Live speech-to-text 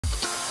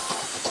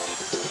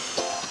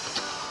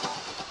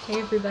Hey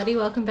everybody,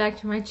 welcome back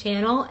to my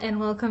channel and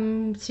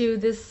welcome to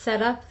this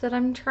setup that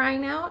I'm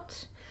trying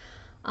out.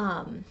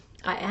 I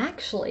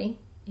actually,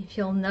 if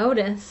you'll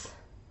notice,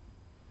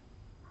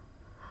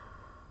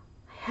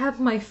 I have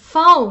my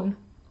phone.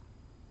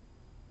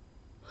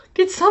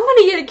 Did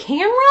somebody get a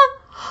camera?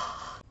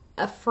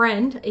 A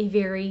friend, a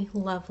very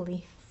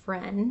lovely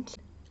friend,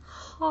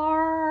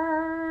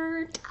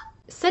 heart,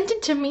 sent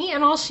it to me,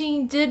 and all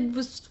she wanted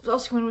was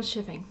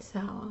shipping.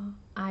 So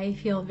I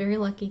feel very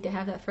lucky to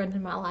have that friend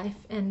in my life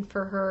and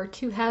for her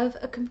to have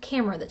a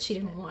camera that she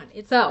didn't want.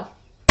 So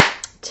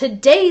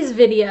today's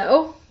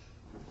video,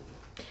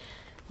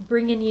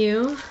 bringing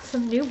you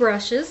some new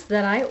brushes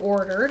that I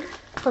ordered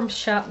from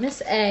Shop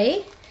Miss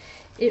A.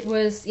 It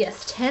was,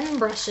 yes, 10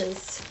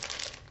 brushes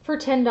for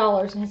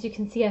 $10, and as you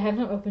can see, I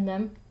haven't opened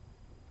them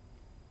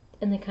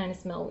and they kind of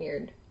smell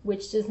weird,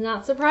 which does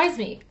not surprise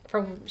me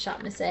from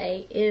Shop Miss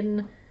A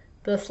in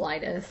the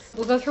slightest.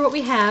 We'll go through what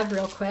we have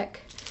real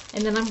quick,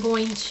 and then I'm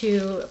going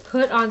to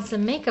put on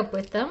some makeup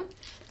with them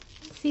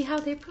and see how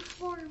they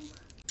perform.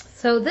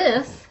 So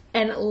this,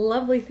 and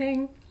lovely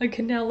thing, I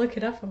can now look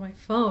it up on my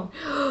phone.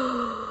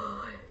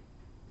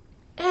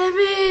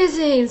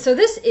 Amazing! So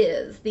this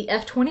is the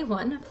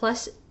F21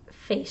 Plush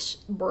Face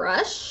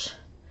Brush.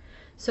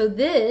 So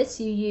this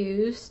you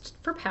used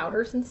for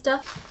powders and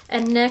stuff.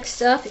 And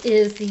next up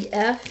is the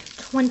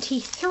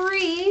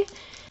F23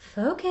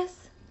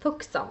 Focus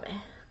on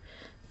me.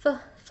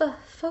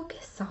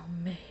 Focus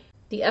on me.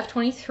 The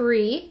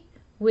F23,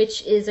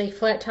 which is a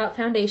flat top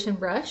foundation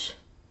brush.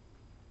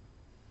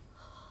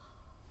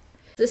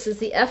 This is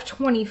the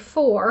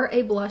F24,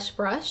 a blush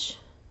brush.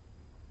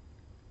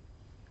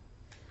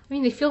 I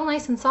mean, they feel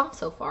nice and soft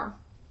so far,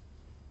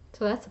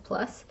 so that's a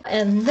plus.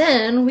 And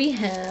then we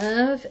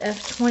have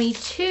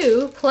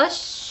F22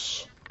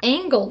 Plush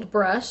Angled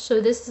Brush.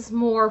 So this is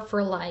more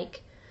for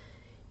like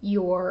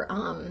your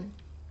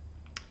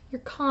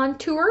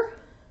contour.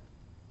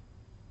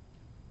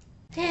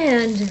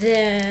 And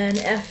then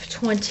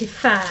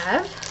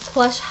F25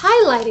 Plush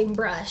Highlighting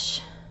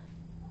Brush.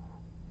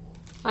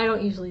 I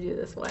don't usually do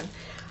this one.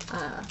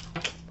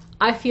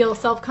 I feel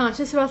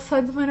self-conscious about the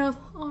sides of my nose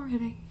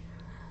already.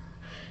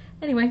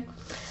 Anyway,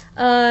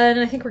 and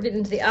I think we're getting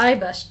into the eye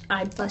brushes.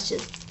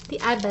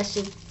 This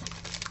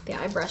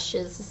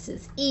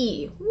is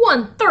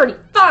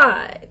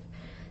E135.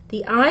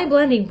 The eye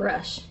blending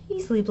brush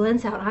easily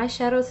blends out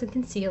eyeshadows and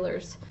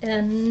concealers.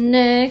 And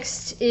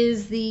next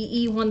is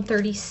the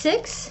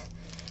E136,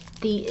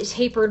 the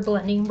tapered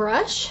blending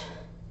brush.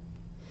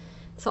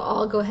 So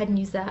I'll go ahead and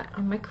use that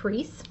on my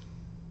crease.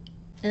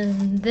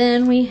 And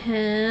then we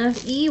have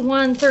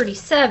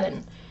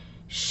E137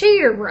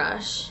 shader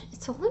brush.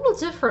 It's a little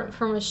different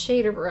from a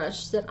shader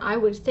brush that I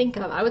would think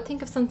of. I would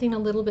think of something a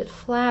little bit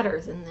flatter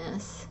than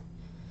this.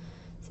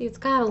 See, it's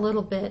got a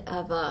little bit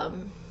of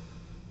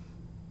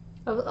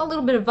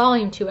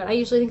volume to it. I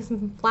usually think of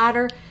something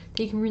flatter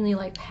that you can really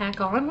like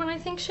pack on when I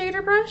think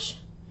shader brush.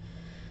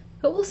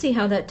 But we'll see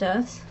how that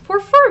does for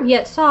firm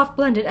yet soft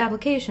blended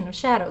application of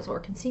shadows or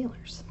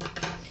concealers.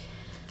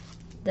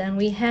 Then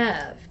we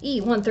have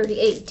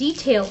E138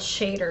 Detailed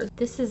Shader.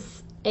 This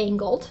is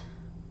angled,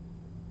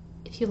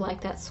 if you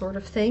like that sort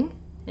of thing.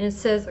 And it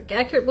says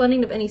accurate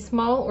blending of any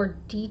small or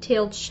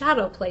detailed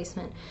shadow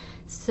placement.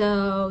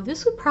 So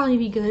this would probably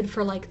be good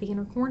for like the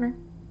inner corner.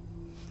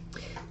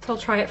 So I'll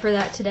try it for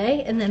that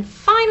today. And then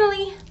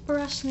finally,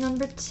 brush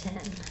number 10.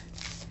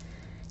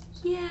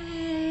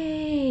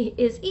 Yay!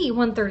 Is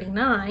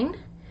E139.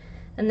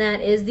 And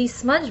that is the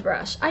smudge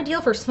brush.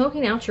 Ideal for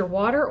smoking out your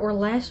water or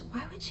lash.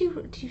 Why would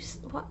you do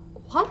what?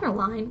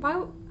 Waterline?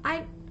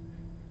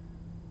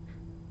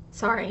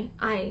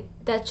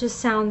 That just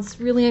sounds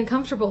really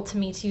uncomfortable to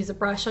me to use a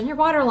brush on your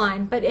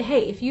waterline. But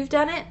hey, if you've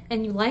done it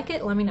and you like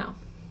it, let me know.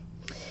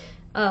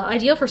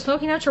 Ideal for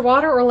smoking out your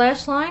water or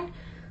lash line,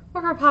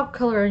 or for pop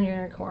color in your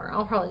inner corner.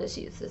 I'll probably just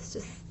use this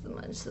just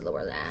to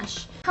lower the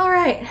lash. All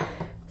right,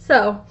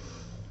 so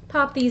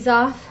pop these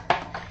off,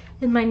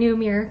 and my new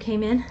mirror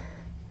came in.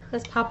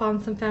 Let's pop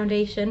on some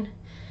foundation.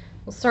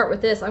 We'll start with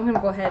this. I'm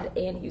gonna go ahead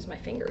and use my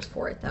fingers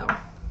for it though,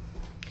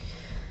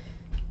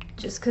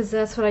 just because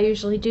that's what I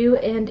usually do,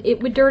 and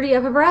it would dirty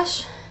up a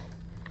brush,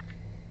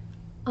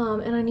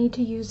 and I need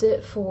to use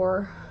it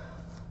for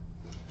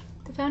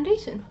the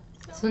foundation.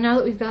 So now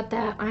that we've got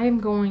that, I'm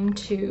going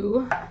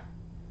to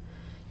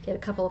get a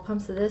couple of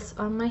pumps of this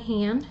on my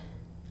hand.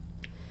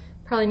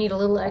 Probably need a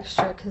little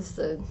extra because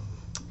the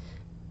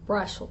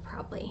brush will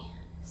probably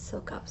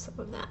soak up some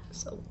of that,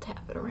 so we'll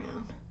tap it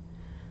around.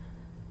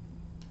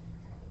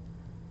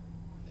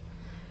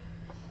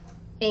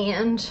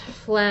 And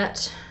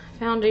flat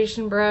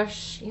foundation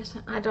brush. Yes,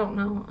 I don't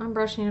know. I'm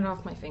brushing it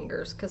off my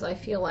fingers because I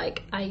feel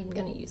like I'm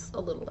gonna use a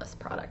little less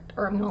product,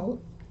 or I'm gonna,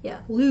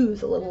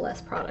 lose a little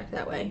less product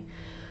that way.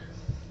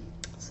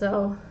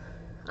 So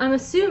I'm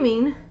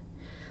assuming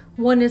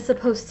one is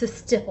supposed to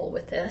stipple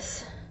with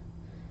this.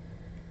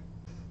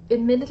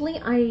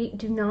 Admittedly, I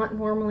do not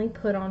normally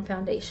put on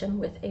foundation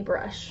with a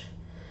brush.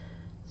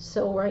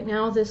 So right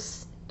now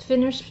this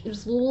finish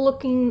is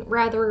looking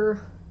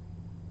rather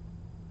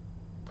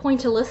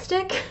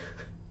pointillistic.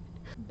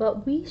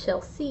 but we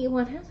shall see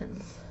what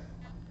happens.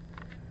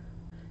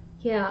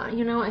 Yeah,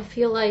 you know, I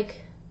feel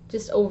like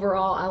just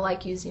overall I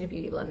like using a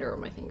beauty blender on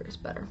my fingers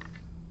better.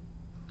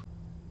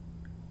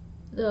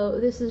 So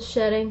this is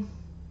shedding.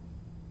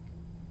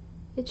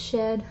 It's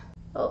shed.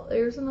 Oh,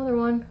 there's another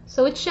one.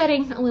 So it's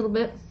shedding a little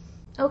bit.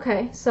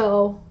 Okay,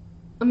 so,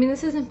 I mean,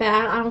 this isn't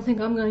bad. I don't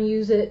think I'm going to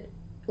use it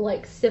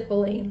like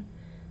stippling.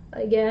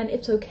 Again,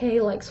 it's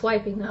okay like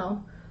swiping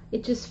though.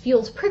 It just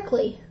feels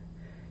prickly,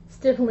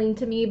 stippling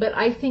to me, but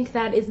I think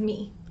that is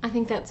me. I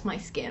think that's my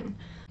skin.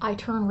 I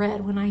turn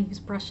red when I use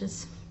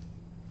brushes.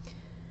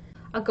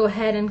 I'll go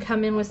ahead and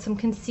come in with some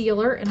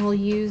concealer, and we'll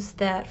use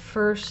that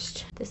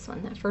first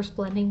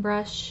blending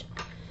brush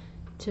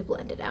to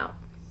blend it out.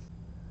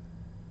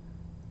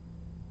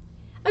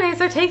 Okay,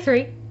 so take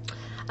 3.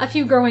 A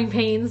few growing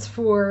pains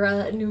for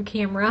a new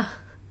camera.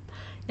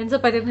 Ends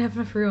up I didn't have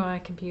enough room on my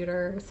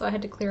computer, so I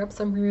had to clear up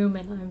some room,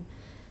 and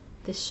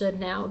this should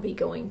now be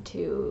going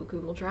to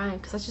Google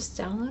Drive because I just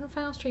downloaded a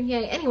file stream.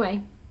 Yay.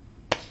 Anyway,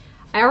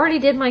 I already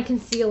did my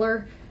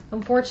concealer,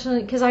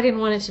 unfortunately, because I didn't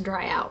want it to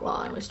dry out while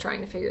I was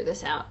trying to figure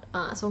this out.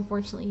 So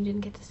unfortunately, you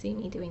didn't get to see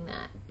me doing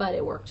that, but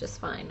it worked just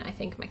fine. I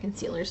think my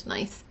concealer's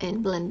nice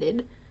and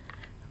blended.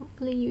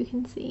 Hopefully you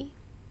can see.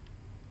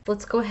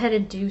 Let's go ahead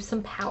and do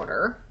some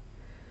powder.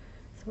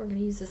 So we're going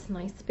to use this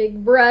nice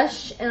big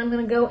brush, and I'm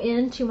going to go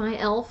into my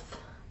e.l.f.,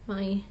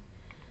 my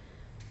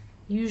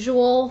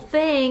usual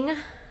thing.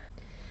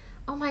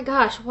 Oh my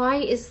gosh, why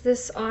is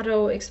this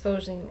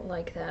auto-exposing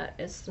like that?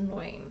 It's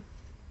annoying.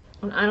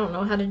 And I don't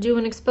know how to do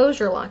an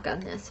exposure lock on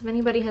this. If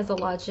anybody has a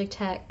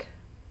Logitech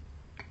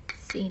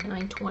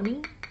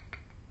C920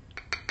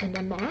 and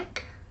a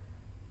Mac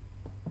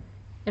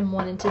and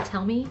wanted to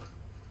tell me,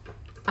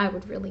 I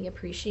would really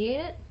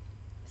appreciate it.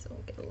 So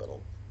we'll get a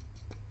little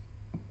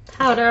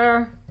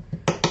powder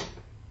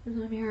in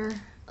the mirror.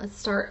 Let's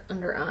start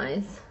under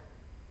eyes.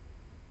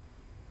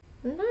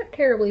 Not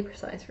terribly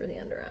precise for the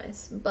under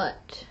eyes,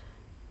 but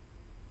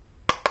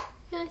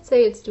yeah, I'd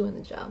say it's doing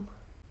the job.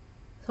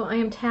 So I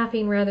am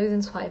tapping rather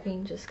than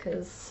swiping just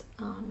because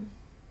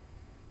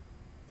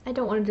I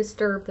don't want to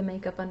disturb the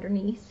makeup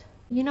underneath.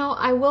 You know,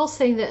 I will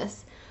say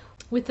this.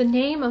 With the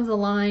name of the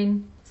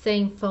line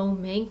saying Faux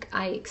Mink,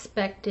 I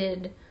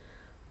expected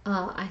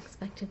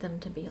them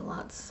to be a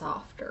lot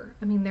softer.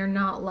 I mean, they're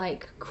not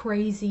like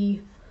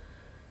crazy,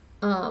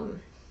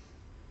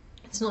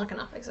 it's not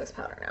gonna fix this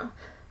powder now.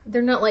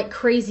 They're not like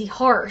crazy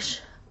harsh,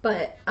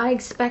 but I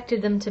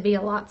expected them to be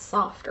a lot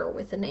softer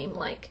with a name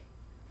like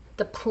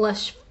the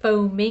Plush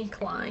Faux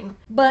Mink line,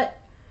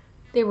 but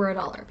they were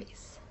 $1 a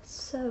piece.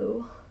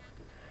 So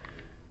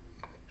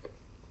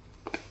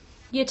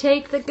you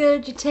take the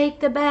good, you take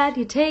the bad,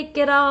 you take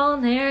it all,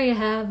 and there you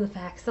have the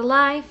facts of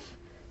life.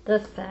 The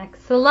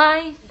facts of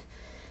life.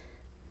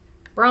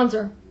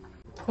 Bronzer.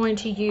 I'm going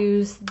to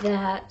use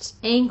that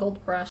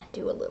angled brush.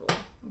 Do a little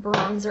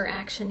bronzer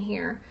action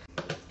here.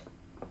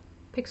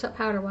 Picks up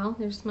powder well.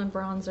 There's my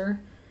bronzer.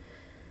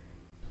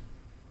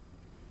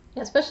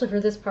 Yeah, especially for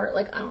this part,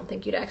 like I don't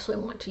think you'd actually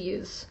want to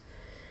use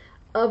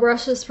a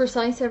brush this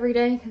precise every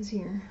day because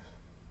you're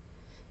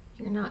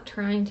not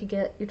trying to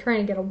get, you're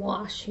trying to get a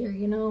wash here,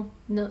 you know?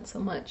 Not so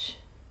much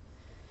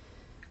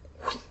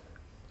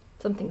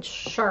something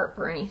sharp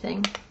or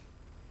anything.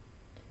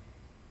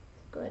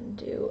 Go ahead and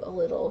do a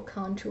little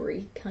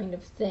contoury kind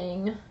of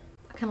thing.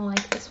 I kind of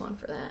like this one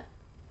for that.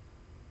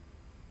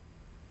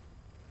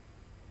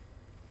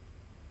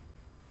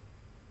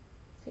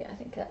 So yeah, I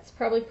think that's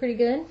probably pretty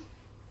good.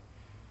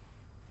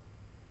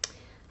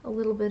 A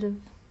little bit of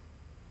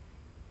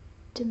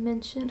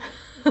dimension.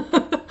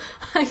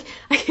 I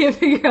can't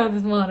figure out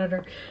this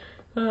monitor.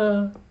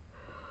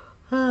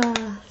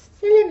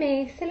 Silly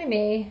me, silly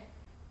me.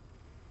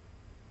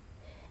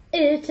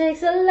 It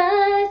takes a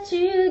lot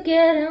to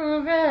get it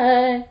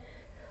right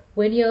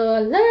when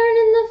you're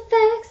learning the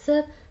facts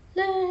of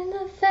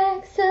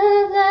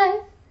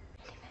life.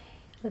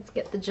 Let's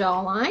get the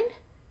jawline.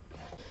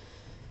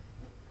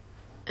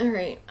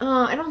 Alright,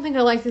 I don't think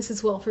I like this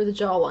as well for the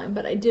jawline,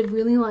 but I did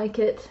really like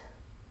it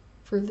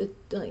for the,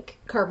 like,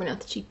 carving out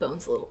the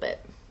cheekbones a little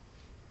bit.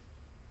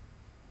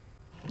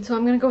 So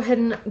I'm going to go ahead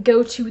and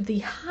go to the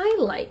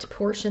highlight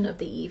portion of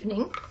the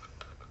evening.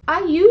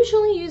 I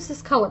usually use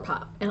this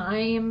ColourPop, and I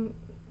am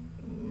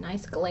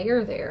nice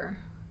glare there.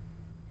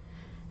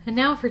 And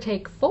now for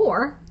take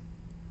 4,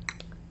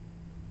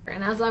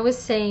 and as I was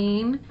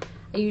saying,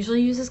 I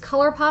usually use this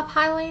ColourPop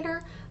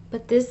highlighter,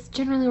 but this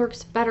generally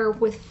works better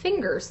with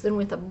fingers than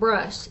with a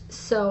brush,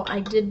 so I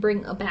did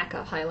bring a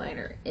backup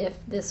highlighter if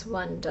this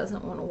one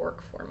doesn't want to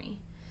work for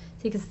me.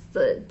 See, because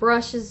the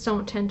brushes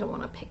don't tend to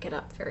want to pick it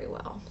up very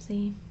well,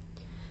 see?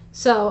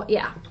 So,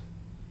 yeah,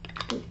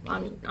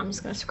 I'm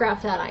just going to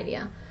scrap that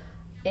idea.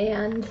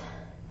 And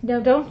no,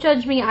 don't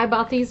judge me. I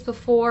bought these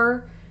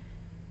before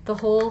the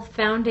whole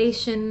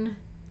foundation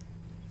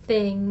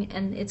thing,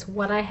 and it's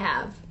what I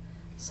have.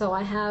 So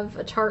I have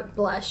a Tarte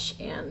blush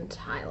and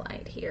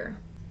highlight here.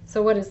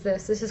 So what is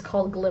this? This is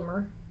called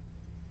Glimmer.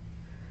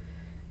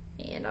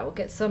 And I will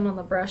get some on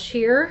the brush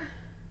here.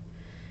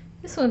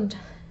 This one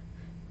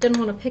didn't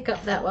want to pick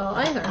up that well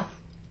either.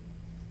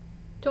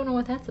 Don't know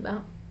what that's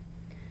about.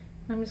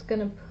 I'm just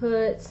gonna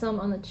put some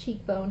on the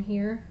cheekbone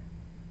here.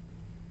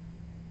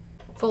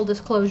 Full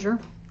disclosure,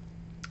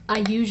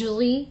 I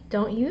usually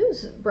don't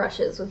use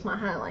brushes with my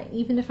highlight,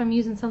 even if I'm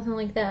using something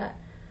like that.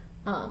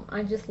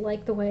 I just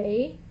like the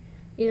way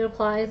it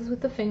applies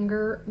with the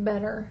finger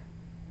better.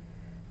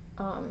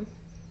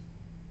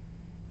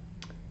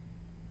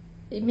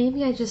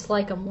 Maybe I just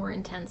like a more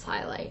intense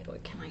highlight,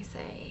 what can I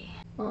say?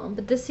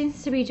 But this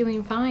seems to be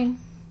doing fine.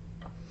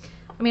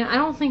 I mean, I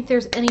don't think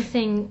there's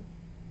anything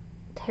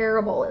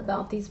terrible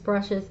about these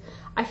brushes.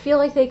 I feel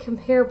like they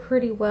compare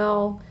pretty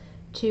well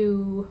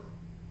to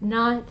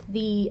not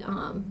the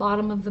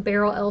bottom of the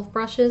barrel elf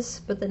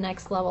brushes, but the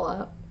next level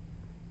up.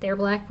 They're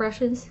black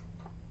brushes.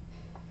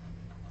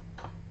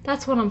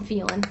 That's what I'm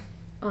feeling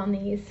on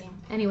these.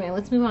 Anyway,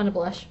 let's move on to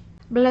blush.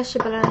 Blush,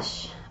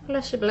 blush,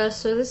 blush, blush.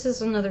 So this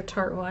is another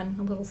Tarte one,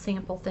 a little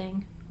sample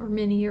thing, or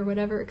mini or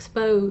whatever,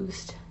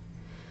 exposed.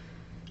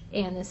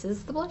 And this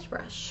is the blush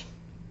brush.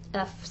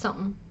 F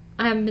something.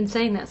 I haven't been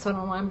saying that, so I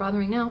don't know why I'm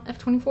bothering now.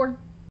 F24.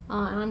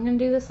 And I'm going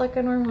to do this like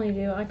I normally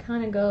do. I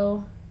kind of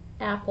go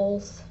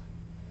apples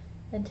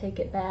and take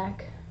it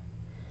back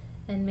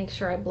and make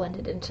sure I blend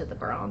it into the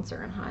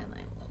bronzer and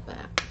highlight a little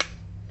bit.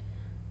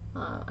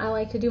 I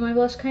like to do my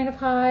blush kind of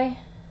high.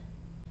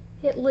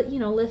 It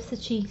lifts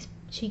the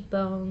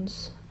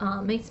cheekbones.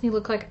 Makes me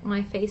look like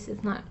my face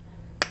is not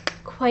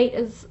quite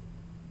as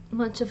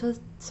much of a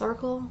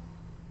circle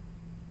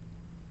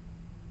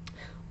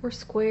or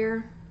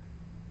square.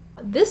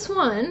 This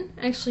one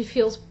actually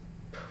feels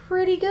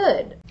pretty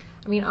good.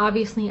 I mean,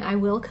 obviously I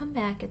will come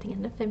back at the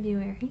end of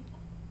February.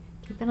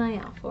 Keep an eye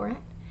out for it.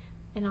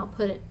 And I'll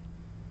put it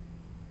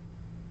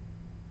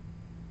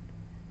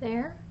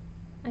there,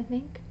 I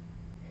think.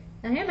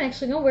 I am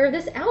actually going to wear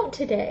this out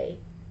today.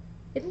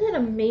 Isn't that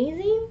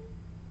amazing?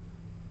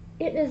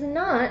 It is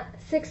not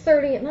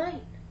 6:30 at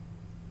night.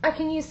 I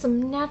can use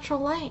some natural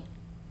light.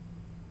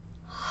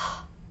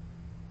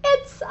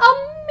 It's a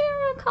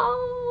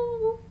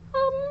miracle! A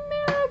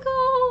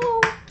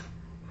miracle!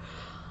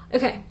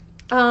 Okay,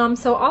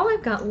 so all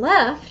I've got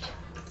left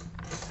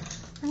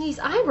are these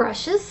eye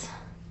brushes.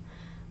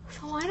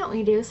 So why don't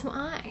we do some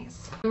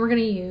eyes? We're going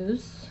to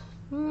use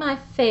my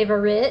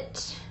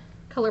favorite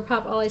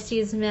ColourPop All I See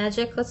Is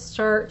Magic. Let's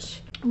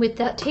start with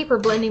that taper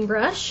blending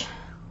brush.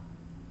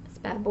 This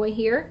bad boy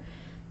here.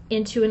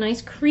 Into a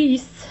nice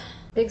crease.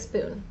 Big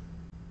spoon.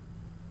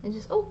 And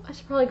just, oh, I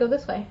should probably go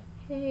this way.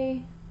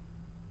 Hey.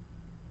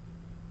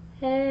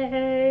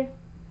 Hey.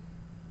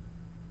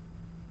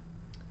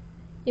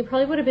 It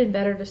probably would have been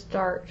better to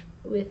start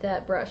with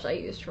that brush I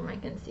used for my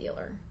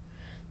concealer.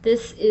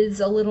 This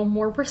is a little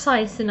more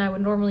precise than I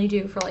would normally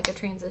do for like a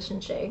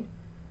transition shade.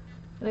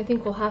 And I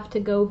think we'll have to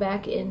go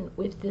back in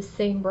with this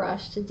same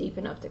brush to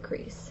deepen up the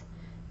crease.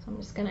 So I'm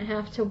just gonna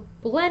have to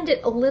blend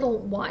it a little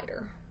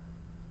wider.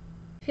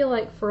 I feel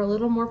like for a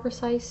little more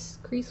precise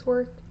crease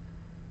work,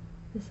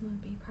 this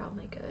would be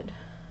probably good.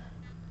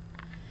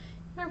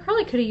 I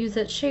probably could have used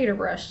that shader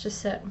brush to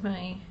set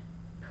my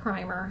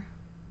primer.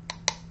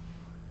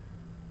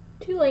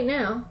 Too late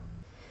now.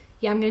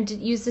 Yeah, I'm going to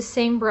use the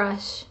same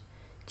brush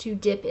to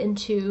dip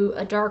into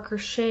a darker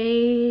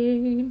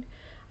shade.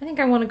 I think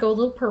I want to go a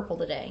little purple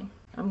today.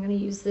 I'm going to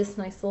use this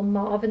nice little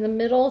mauve in the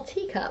middle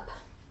teacup.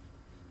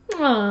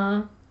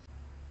 Aww.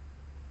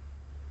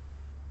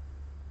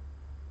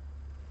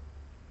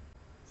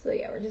 So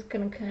yeah, we're just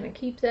going to kind of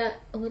keep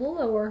that a little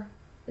lower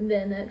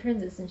than that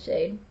transition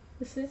shade.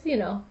 This is, you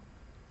know,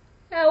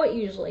 how it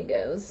usually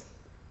goes.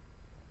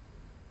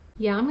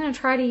 Yeah, I'm going to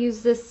try to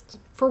use this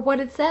for what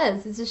it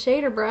says. It's a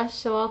shader brush,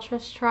 so I'll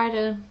just try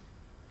to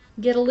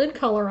get a lid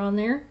color on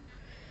there.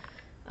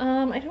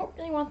 I don't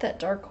really want that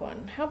dark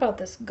one. How about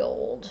this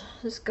gold?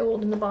 This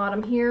gold in the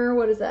bottom here.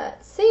 What is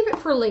that? Save it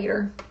for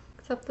later.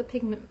 Except the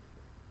pigment.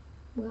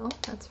 Well,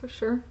 that's for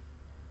sure.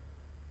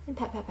 And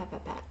pat, pat, pat,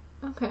 pat, pat.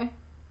 Okay.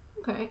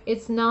 Okay.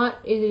 It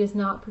is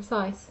not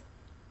precise.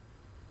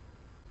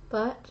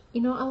 But,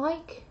 you know, I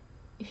like,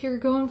 if you're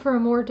going for a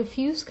more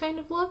diffuse kind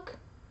of look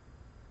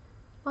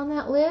on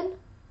that lid,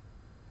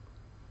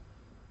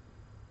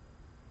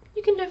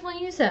 you can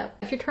definitely use that.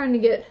 If you're trying to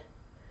get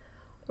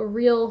a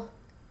real,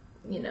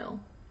 you know,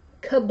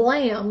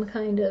 kablam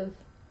kind of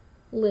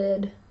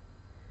lid,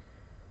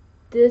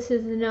 this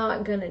is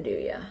not gonna do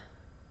ya.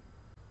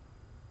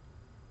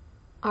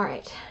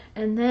 Alright,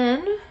 and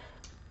then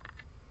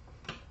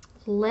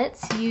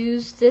let's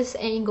use this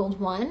angled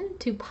one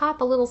to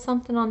pop a little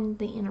something on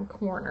the inner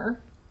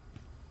corner.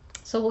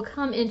 So we'll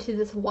come into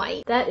this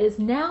white. That is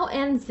Now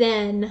and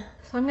Then.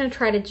 So I'm going to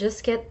try to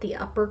just get the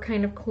upper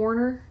kind of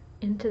corner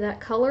into that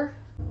color.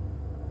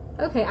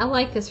 Okay, I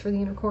like this for the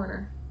inner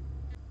corner.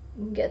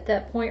 Get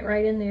that point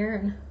right in there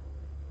and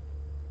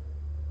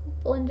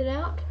blend it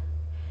out.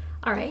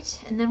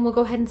 Alright, and then we'll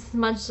go ahead and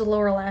smudge the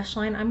lower lash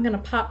line. I'm going to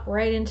pop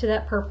right into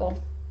that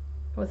purple.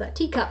 What was that?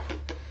 Teacup.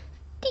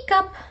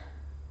 Teacup.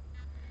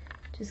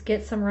 Just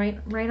get some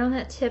right on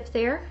that tip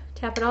there.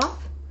 Tap it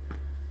off.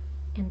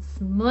 And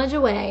smudge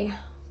away.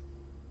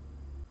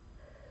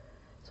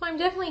 So I'm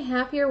definitely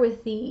happier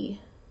with the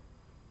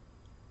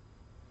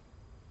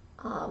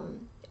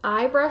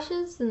eye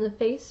brushes and the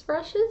face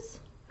brushes.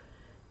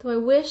 Though I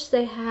wish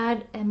they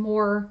had a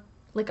more,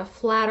 like a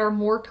flatter,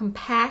 more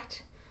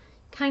compact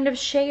kind of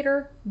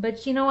shader,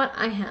 but you know what?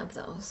 I have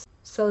those.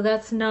 So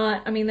that's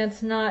not, I mean,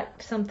 that's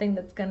not something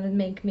that's gonna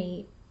make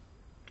me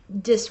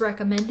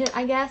disrecommend it,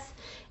 I guess.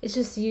 It's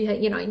just,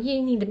 you know,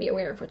 you need to be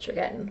aware of what you're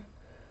getting.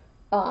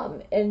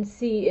 And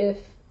see if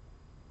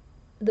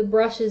the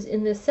brushes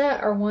in this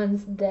set are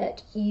ones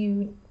that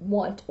you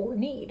want or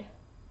need.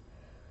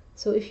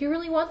 So if you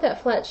really want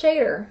that flat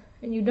shader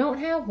and you don't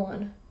have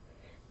one,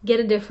 get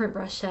a different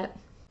brush set.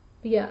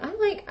 But yeah,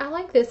 I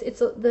like this.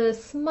 The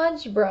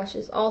smudge brush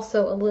is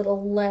also a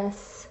little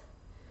less,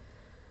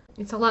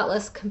 it's a lot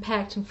less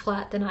compact and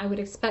flat than I would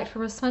expect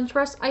from a smudge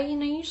brush. I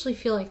usually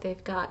feel like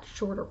they've got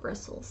shorter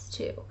bristles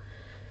too,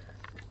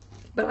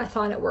 but I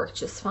thought it worked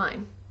just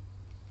fine.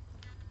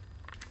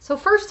 So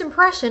first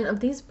impression of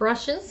these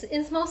brushes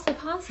is mostly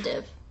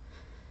positive.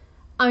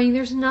 I mean,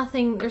 there's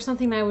nothing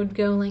I would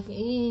go like,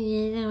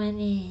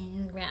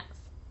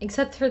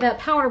 except for that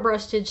powder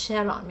brush did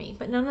shed on me,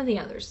 but none of the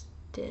others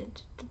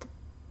did.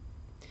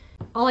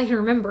 All I can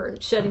remember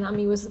shedding on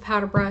me was the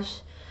powder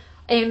brush.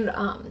 And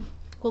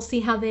we'll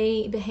see how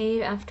they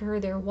behave after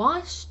they're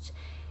washed.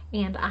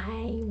 And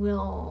I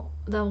will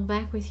double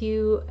back with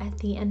you at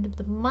the end of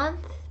the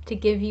month to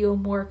give you a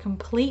more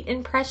complete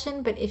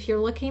impression. But if you're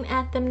looking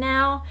at them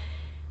now,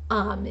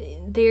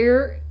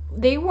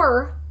 they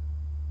were.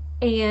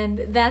 And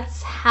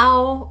that's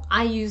how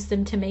I use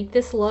them to make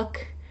this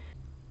look.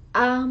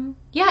 Yeah,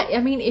 I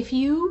mean, if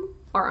you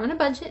are on a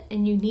budget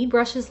and you need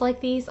brushes like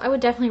these, I would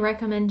definitely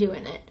recommend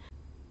doing it.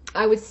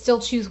 I would still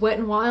choose Wet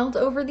n Wild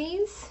over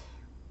these.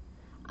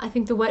 I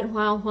think the Wet n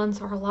Wild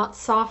ones are a lot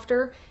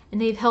softer and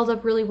they've held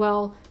up really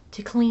well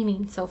to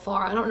cleaning so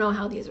far. I don't know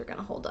how these are going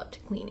to hold up to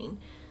cleaning.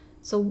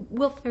 So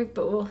we'll figure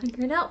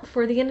it out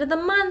before the end of the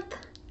month.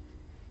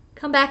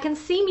 Come back and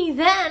see me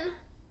then,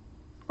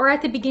 or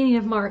at the beginning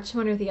of March,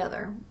 one or the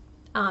other.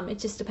 It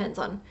just depends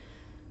on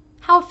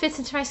how it fits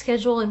into my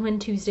schedule and when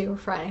Tuesday or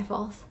Friday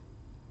falls.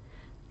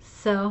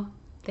 So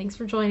thanks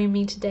for joining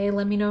me today.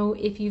 Let me know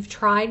if you've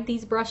tried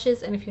these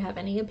brushes and if you have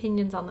any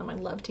opinions on them. I'd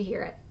love to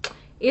hear it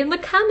in the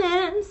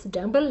comments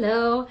down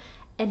below.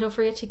 And don't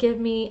forget to give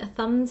me a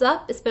thumbs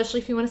up,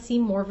 especially if you want to see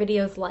more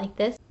videos like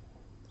this.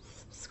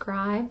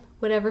 Subscribe,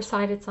 whatever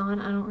side it's on,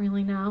 I don't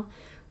really know.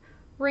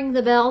 Ring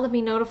the bell to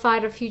be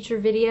notified of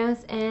future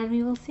videos, and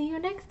we will see you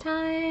next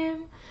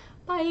time.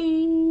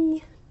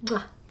 Bye.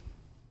 Mwah.